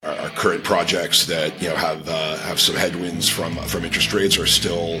current projects that have some headwinds from interest rates are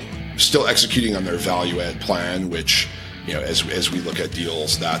still executing on their value add plan, which as we look at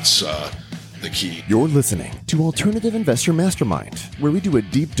deals, that's the key. You're listening to Alternative Investor Mastermind, where we do a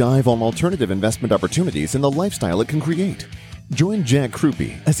deep dive on alternative investment opportunities and the lifestyle it can create. Join Jack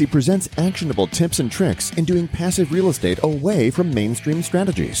Krupe as he presents actionable tips and tricks in doing passive real estate away from mainstream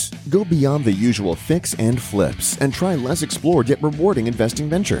strategies. Go beyond the usual fix and flips and try less explored yet rewarding investing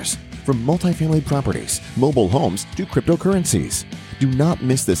ventures, from multifamily properties, mobile homes to cryptocurrencies. Do not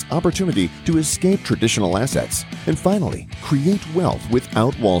miss this opportunity to escape traditional assets and finally create wealth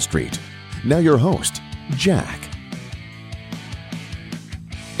without Wall Street. Now your host, Jack.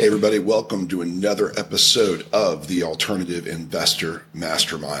 Hey everybody, welcome to another episode of the Alternative Investor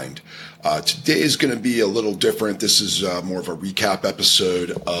Mastermind. Today is going to be a little different. This is more of a recap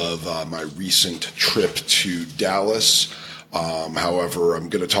episode of my recent trip to Dallas. However, I'm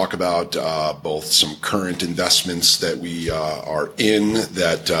going to talk about both some current investments that we are in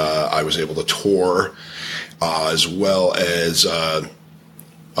that I was able to tour, as well as the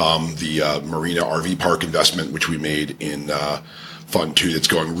Marina RV Park investment, which we made in Fund 2 that's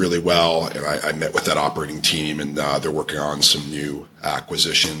going really well. And I met with that operating team, and they're working on some new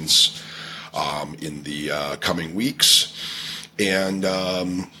acquisitions in the coming weeks. And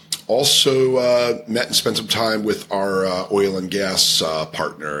also met and spent some time with our oil and gas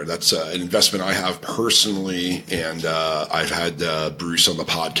partner. That's an investment I have personally, and I've had Bruce on the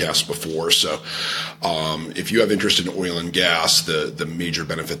podcast before. So if you have interest in oil and gas, the major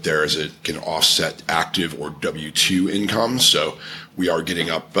benefit there is it can offset active or W-2 income. So we are getting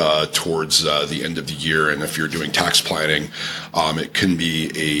up towards the end of the year, and if you're doing tax planning, it can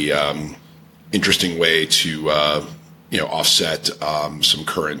be a interesting way to offset some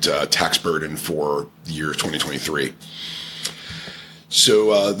current tax burden for the year 2023.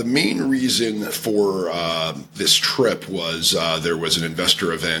 So the main reason for this trip was there was an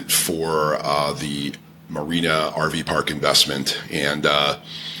investor event for the Marina RV Park investment, and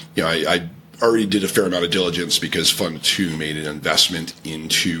I already did a fair amount of diligence because Fund 2 made an investment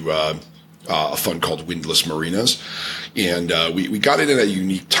into a fund called Windless Marinas, and we got it at a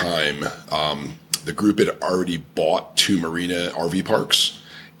unique time. The group had already bought 2 marina RV parks,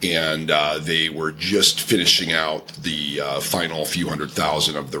 and they were just finishing out the final few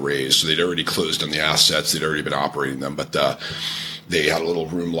 $100,000 of the raise. So they'd already closed on the assets. They'd already been operating them, but they had a little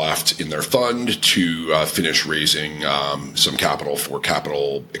room left in their fund to finish raising some capital for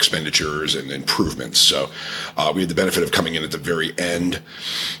capital expenditures and improvements. So we had the benefit of coming in at the very end,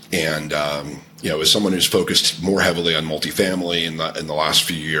 and as someone who's focused more heavily on multifamily in the last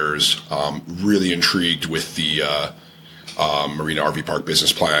few years, really intrigued with the Marina RV Park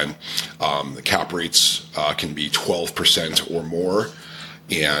business plan. The cap rates can be 12% or more,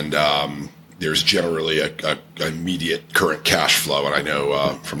 and there's generally a immediate current cash flow. And I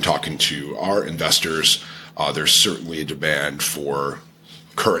know from talking to our investors, there's certainly a demand for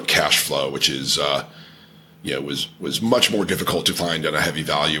current cash flow, which is was much more difficult to find on a heavy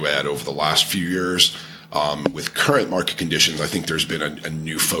value add over the last few years. With current market conditions, I think there's been a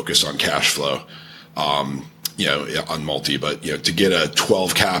new focus on cash flow, on multi. But to get a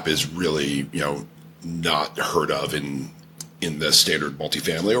 12 cap is really not heard of in the standard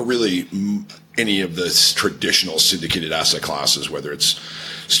multifamily or really any of the traditional syndicated asset classes, whether it's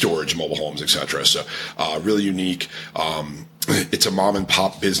storage, mobile homes, etc. So really unique. It's a mom and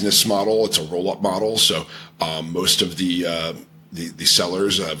pop business model. It's a roll up model. So most of the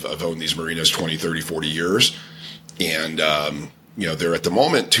sellers have owned these marinas 20, 30, 40 years. And, they're at the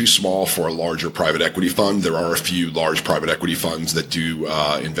moment too small for a larger private equity fund. There are a few large private equity funds that do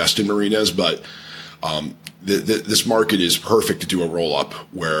invest in marinas, but this market is perfect to do a roll up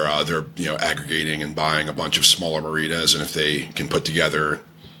where they're aggregating and buying a bunch of smaller marinas, and if they can put together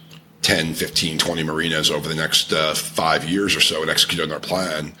 10, 15, 20 marinas over the next 5 years or so and execute on their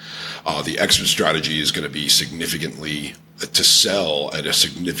plan, the exit strategy is going to be significantly to sell at a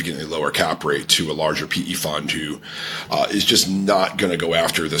significantly lower cap rate to a larger PE fund who is just not going to go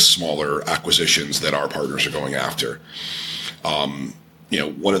after the smaller acquisitions that our partners are going after. One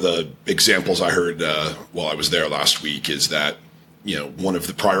of the examples I heard while I was there last week is that, one of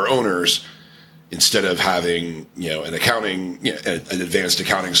the prior owners, instead of having, an advanced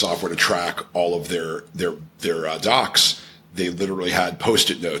accounting software to track all of their docs, they literally had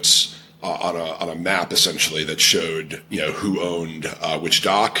Post-it notes on a map essentially that showed, who owned which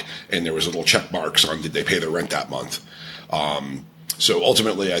dock, and there was little check marks on did they pay their rent that month. So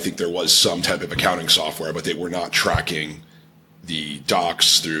ultimately, I think there was some type of accounting software, but they were not tracking the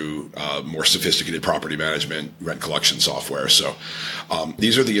docs through more sophisticated property management, rent collection software. So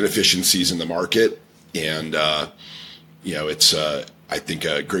these are the inefficiencies in the market, and it's I think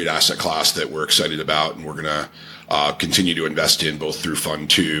a great asset class that we're excited about, and we're going to continue to invest in both through Fund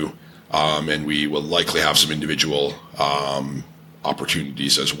 2, and we will likely have some individual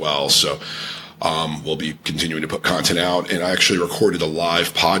opportunities as well. So we'll be continuing to put content out, and I actually recorded a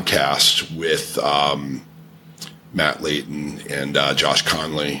live podcast with Matt Layton and Josh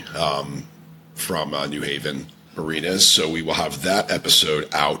Conley from New Haven Marinas. So we will have that episode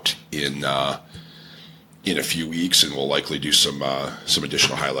out in a few weeks, and we'll likely do some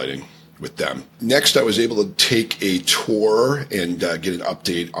additional highlighting with them. Next, I was able to take a tour and get an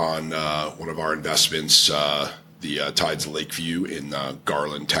update on one of our investments, the Tides Lakeview in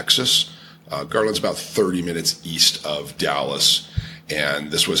Garland, Texas. Garland's about 30 minutes east of Dallas, and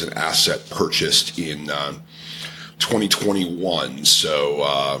this was an asset purchased in 2021.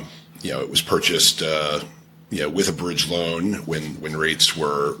 So, it was purchased, with a bridge loan when rates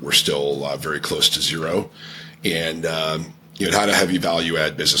were still very close to zero, and it had a heavy value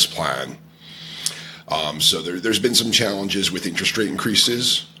add business plan. So there's been some challenges with interest rate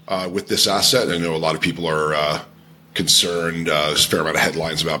increases with this asset. I know a lot of people are concerned. There's a fair amount of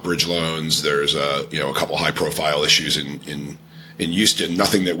headlines about bridge loans. There's a couple high profile issues in Houston.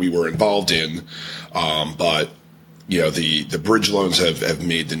 Nothing that we were involved in, but the bridge loans have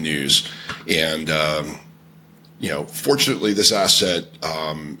made the news, and fortunately, this asset,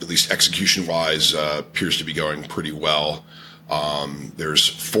 at least execution-wise, appears to be going pretty well. There's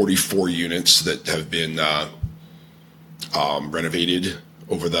 44 units that have been renovated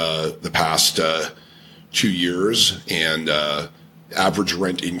over the past 2 years, and average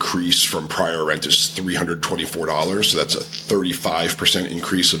rent increase from prior rent is $324. So that's a 35%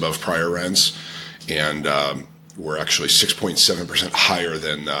 increase above prior rents, and we're actually 6.7% higher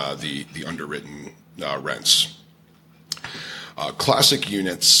than the underwritten rents. Classic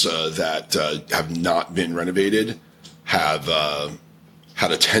units that have not been renovated have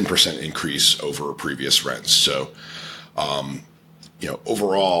had a 10% increase over previous rents. So,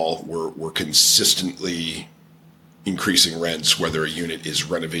 overall, we're consistently increasing rents whether a unit is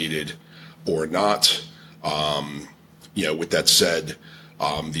renovated or not. With that said,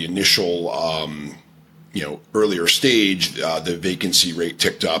 the initial earlier stage, the vacancy rate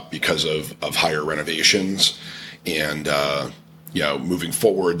ticked up because of higher renovations, and moving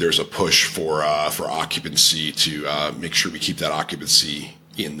forward, there's a push for occupancy to make sure we keep that occupancy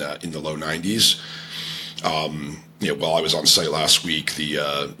in the low 90s. While I was on site last week,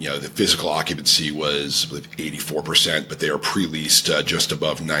 the physical occupancy was, I believe, 84%, but they are pre-leased just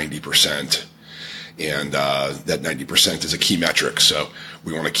above 90%, and that 90% is a key metric. So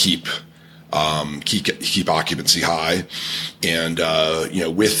we want to keep occupancy high, and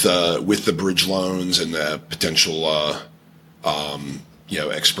with the bridge loans and the potential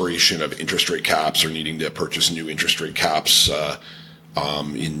expiration of interest rate caps or needing to purchase new interest rate caps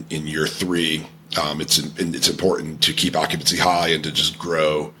in year 3, it's important to keep occupancy high and to just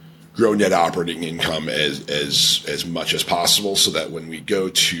grow net operating income as much as possible, so that when we go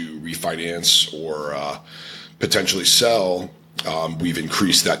to refinance or potentially sell, we've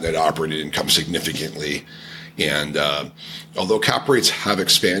increased that net operating income significantly. And although cap rates have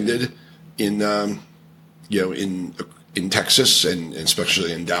expanded in Texas and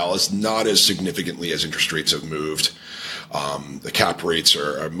especially in Dallas, not as significantly as interest rates have moved. The cap rates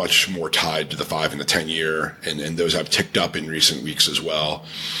are much more tied to the 5 and the 10 year, and those have ticked up in recent weeks as well.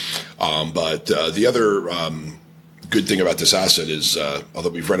 But the other good thing about this asset is, although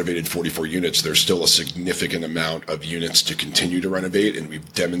we've renovated 44 units, there's still a significant amount of units to continue to renovate, and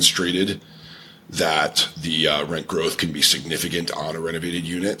we've demonstrated that the rent growth can be significant on a renovated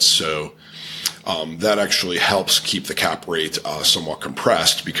unit. So that actually helps keep the cap rate somewhat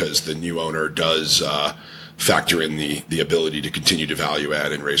compressed, because the new owner does factor in the ability to continue to value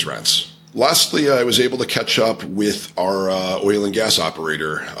add and raise rents. Lastly, I was able to catch up with our oil and gas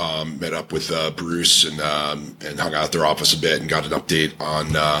operator. Met up with Bruce and hung out at their office a bit and got an update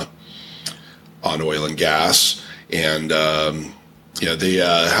on oil and gas. And they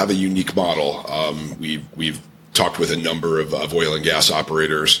have a unique model. We've talked with a number of oil and gas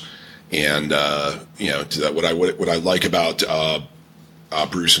operators, and what I like about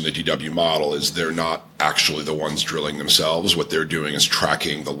Bruce and the DW model is they're not actually the ones drilling themselves. What they're doing is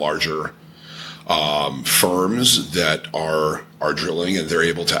tracking the larger firms that are drilling, and they're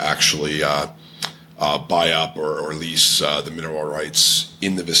able to actually buy up or lease the mineral rights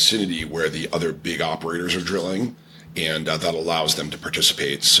in the vicinity where the other big operators are drilling, and that allows them to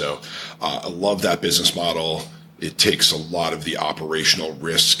participate. So I love that business model. it takes a lot of the operational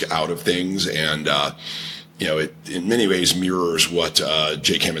risk out of things, and it in many ways mirrors what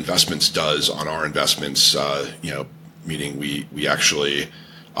JCAM Investments does on our investments. Meaning we actually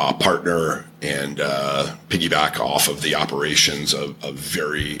partner and piggyback off of the operations of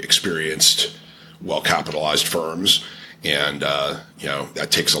very experienced, well-capitalized firms. And, that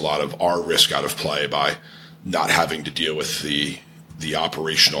takes a lot of our risk out of play by not having to deal with the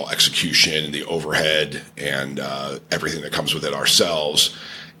operational execution and the overhead and everything that comes with it ourselves,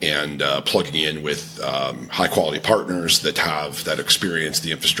 and plugging in with high-quality partners that have that experience,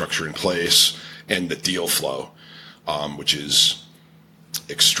 the infrastructure in place, and the deal flow, which is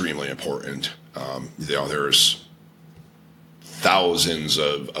extremely important. There's thousands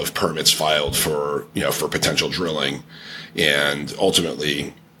of permits filed for potential drilling, and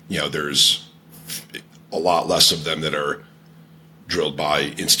ultimately, there's a lot less of them that are drilled by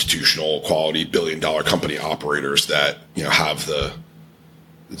institutional quality billion-dollar company operators that have the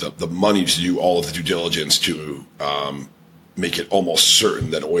money to do all of the due diligence to make it almost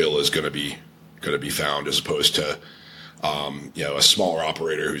certain that oil is going to be found, as opposed to a smaller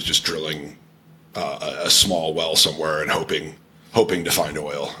operator who's just drilling a small well somewhere and hoping to find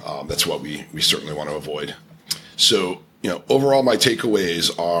oil. That's what we certainly want to avoid. So, overall, my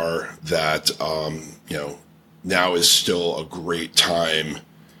takeaways are that, now is still a great time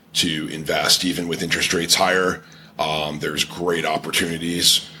to invest, even with interest rates higher. There's great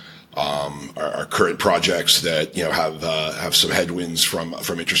opportunities. Our current projects that, have some headwinds from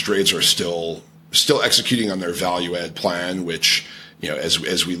interest rates are still executing on their value add plan, which,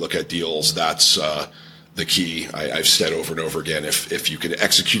 as we look at deals, that's, the key. I've said over and over again, if you can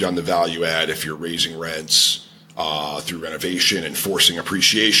execute on the value add, if you're raising rents through renovation and forcing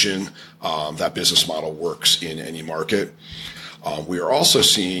appreciation, that business model works in any market. We are also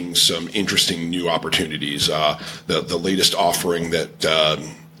seeing some interesting new opportunities. The latest offering that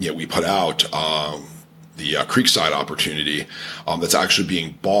we put out, the Creekside opportunity, that's actually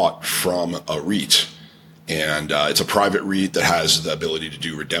being bought from a REIT. And it's a private REIT that has the ability to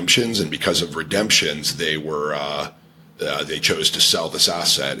do redemptions, and because of redemptions, they chose to sell this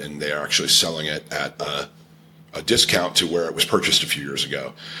asset, and they are actually selling it at a discount to where it was purchased a few years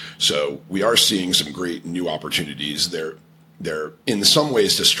ago. So we are seeing some great new opportunities. They're in some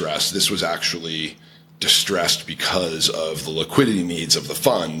ways distressed. This was actually distressed because of the liquidity needs of the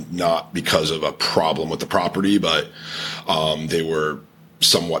fund, not because of a problem with the property, but they were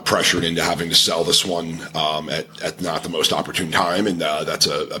somewhat pressured into having to sell this one at not the most opportune time, and that's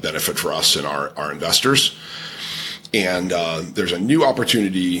a benefit for us and our investors. And there's a new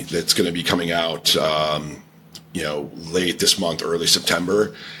opportunity that's going to be coming out late this month, early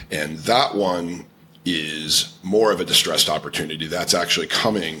September, and that one is more of a distressed opportunity. That's actually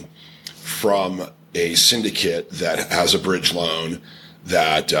coming from a syndicate that has a bridge loan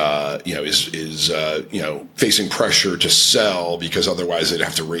that is facing pressure to sell, because otherwise they'd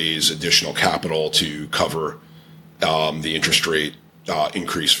have to raise additional capital to cover the interest rate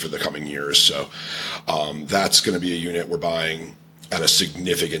increase for the coming years. So that's going to be a unit we're buying at a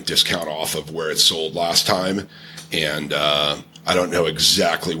significant discount off of where it sold last time, and I don't know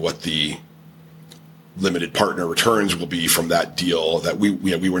exactly what the limited partner returns will be from that deal. That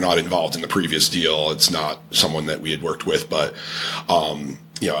we were not involved in the previous deal. It's not someone that we had worked with, but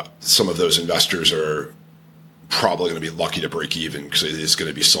some of those investors are probably going to be lucky to break even, because it is going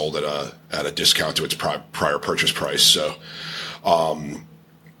to be sold at a discount to its prior purchase price. So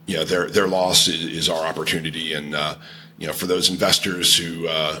their loss is our opportunity, and for those investors who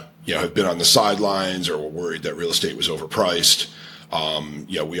have been on the sidelines or were worried that real estate was overpriced,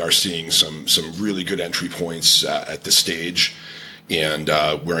 we are seeing some really good entry points at this stage, and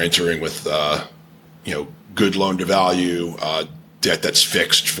we're entering with good loan to value, debt that's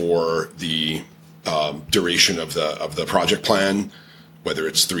fixed for the duration of the project plan, whether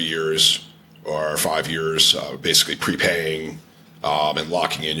it's 3 years or 5 years, basically prepaying and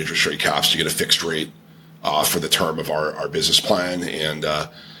locking in interest rate caps to get a fixed rate for the term of our business plan, and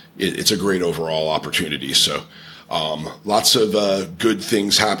it's a great overall opportunity. So lots of good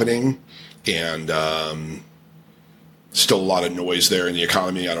things happening, and still a lot of noise there in the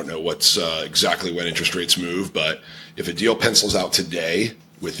economy. I don't know what's exactly when interest rates move, but if a deal pencils out today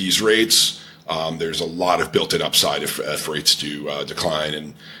with these rates, there's a lot of built-in upside if rates do decline.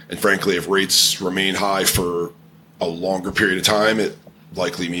 And frankly, if rates remain high for a longer period of time, it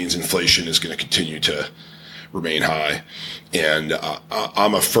likely means inflation is going to continue to remain high. And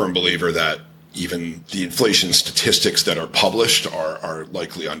I'm a firm believer that even the inflation statistics that are published are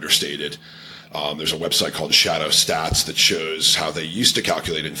likely understated. There's a website called Shadow Stats that shows how they used to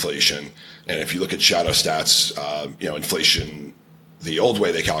calculate inflation. And if you look at Shadow Stats, inflation, the old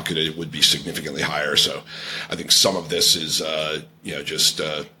way they calculated it would be significantly higher. So I think some of this is, just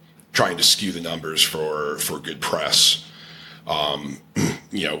trying to skew the numbers for good press.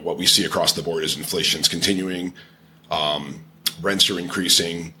 What we see across the board is inflation's continuing. Rents are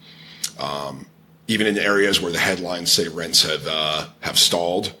increasing. Even in areas where the headlines say rents have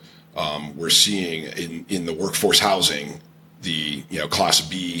stalled, we're seeing in the workforce housing, the Class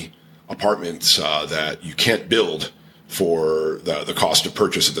B apartments that you can't build for the cost of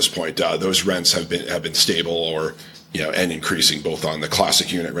purchase at this point. Those rents have been stable or and increasing both on the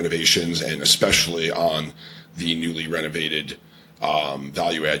classic unit renovations and especially on the newly renovated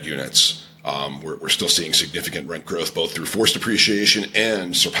value add units. We're still seeing significant rent growth both through forced appreciation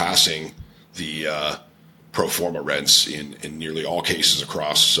and surpassing the pro forma rents in nearly all cases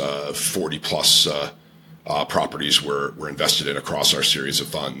across 40 plus properties we're invested in across our series of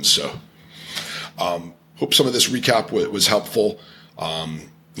funds. So hope some of this recap was helpful.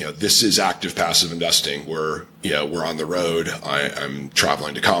 This is active passive investing. We're on the road. I'm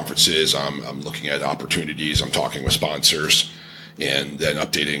traveling to conferences. I'm looking at opportunities. I'm talking with sponsors, and then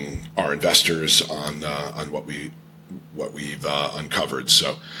updating our investors on what we've uncovered.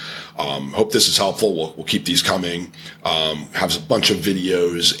 So hope this is helpful. We'll keep these coming. Have a bunch of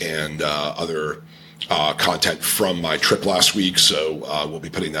videos and other content from my trip last week. So we'll be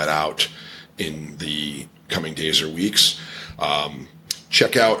putting that out in the coming days or weeks.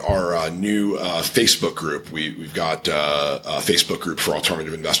 Check out our new Facebook group. We've got a Facebook group for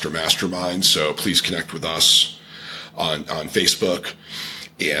Alternative Investor Mastermind. So please connect with us on Facebook.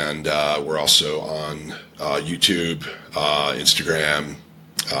 And we're also on YouTube, Instagram,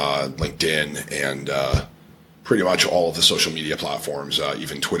 LinkedIn, and pretty much all of the social media platforms,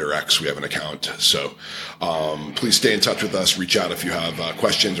 even Twitter X, we have an account. So please stay in touch with us. Reach out if you have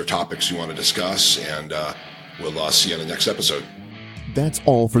questions or topics you want to discuss, and we'll see you on the next episode. That's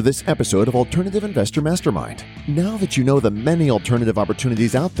all for this episode of Alternative Investor Mastermind. Now that you know the many alternative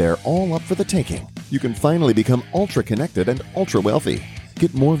opportunities out there all up for the taking, you can finally become ultra connected and ultra wealthy.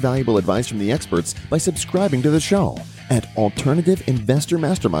 Get more valuable advice from the experts by subscribing to the show at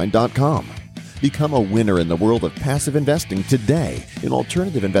AlternativeInvestorMastermind.com. Become a winner in the world of passive investing today in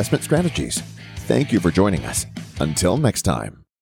alternative investment strategies. Thank you for joining us. Until next time.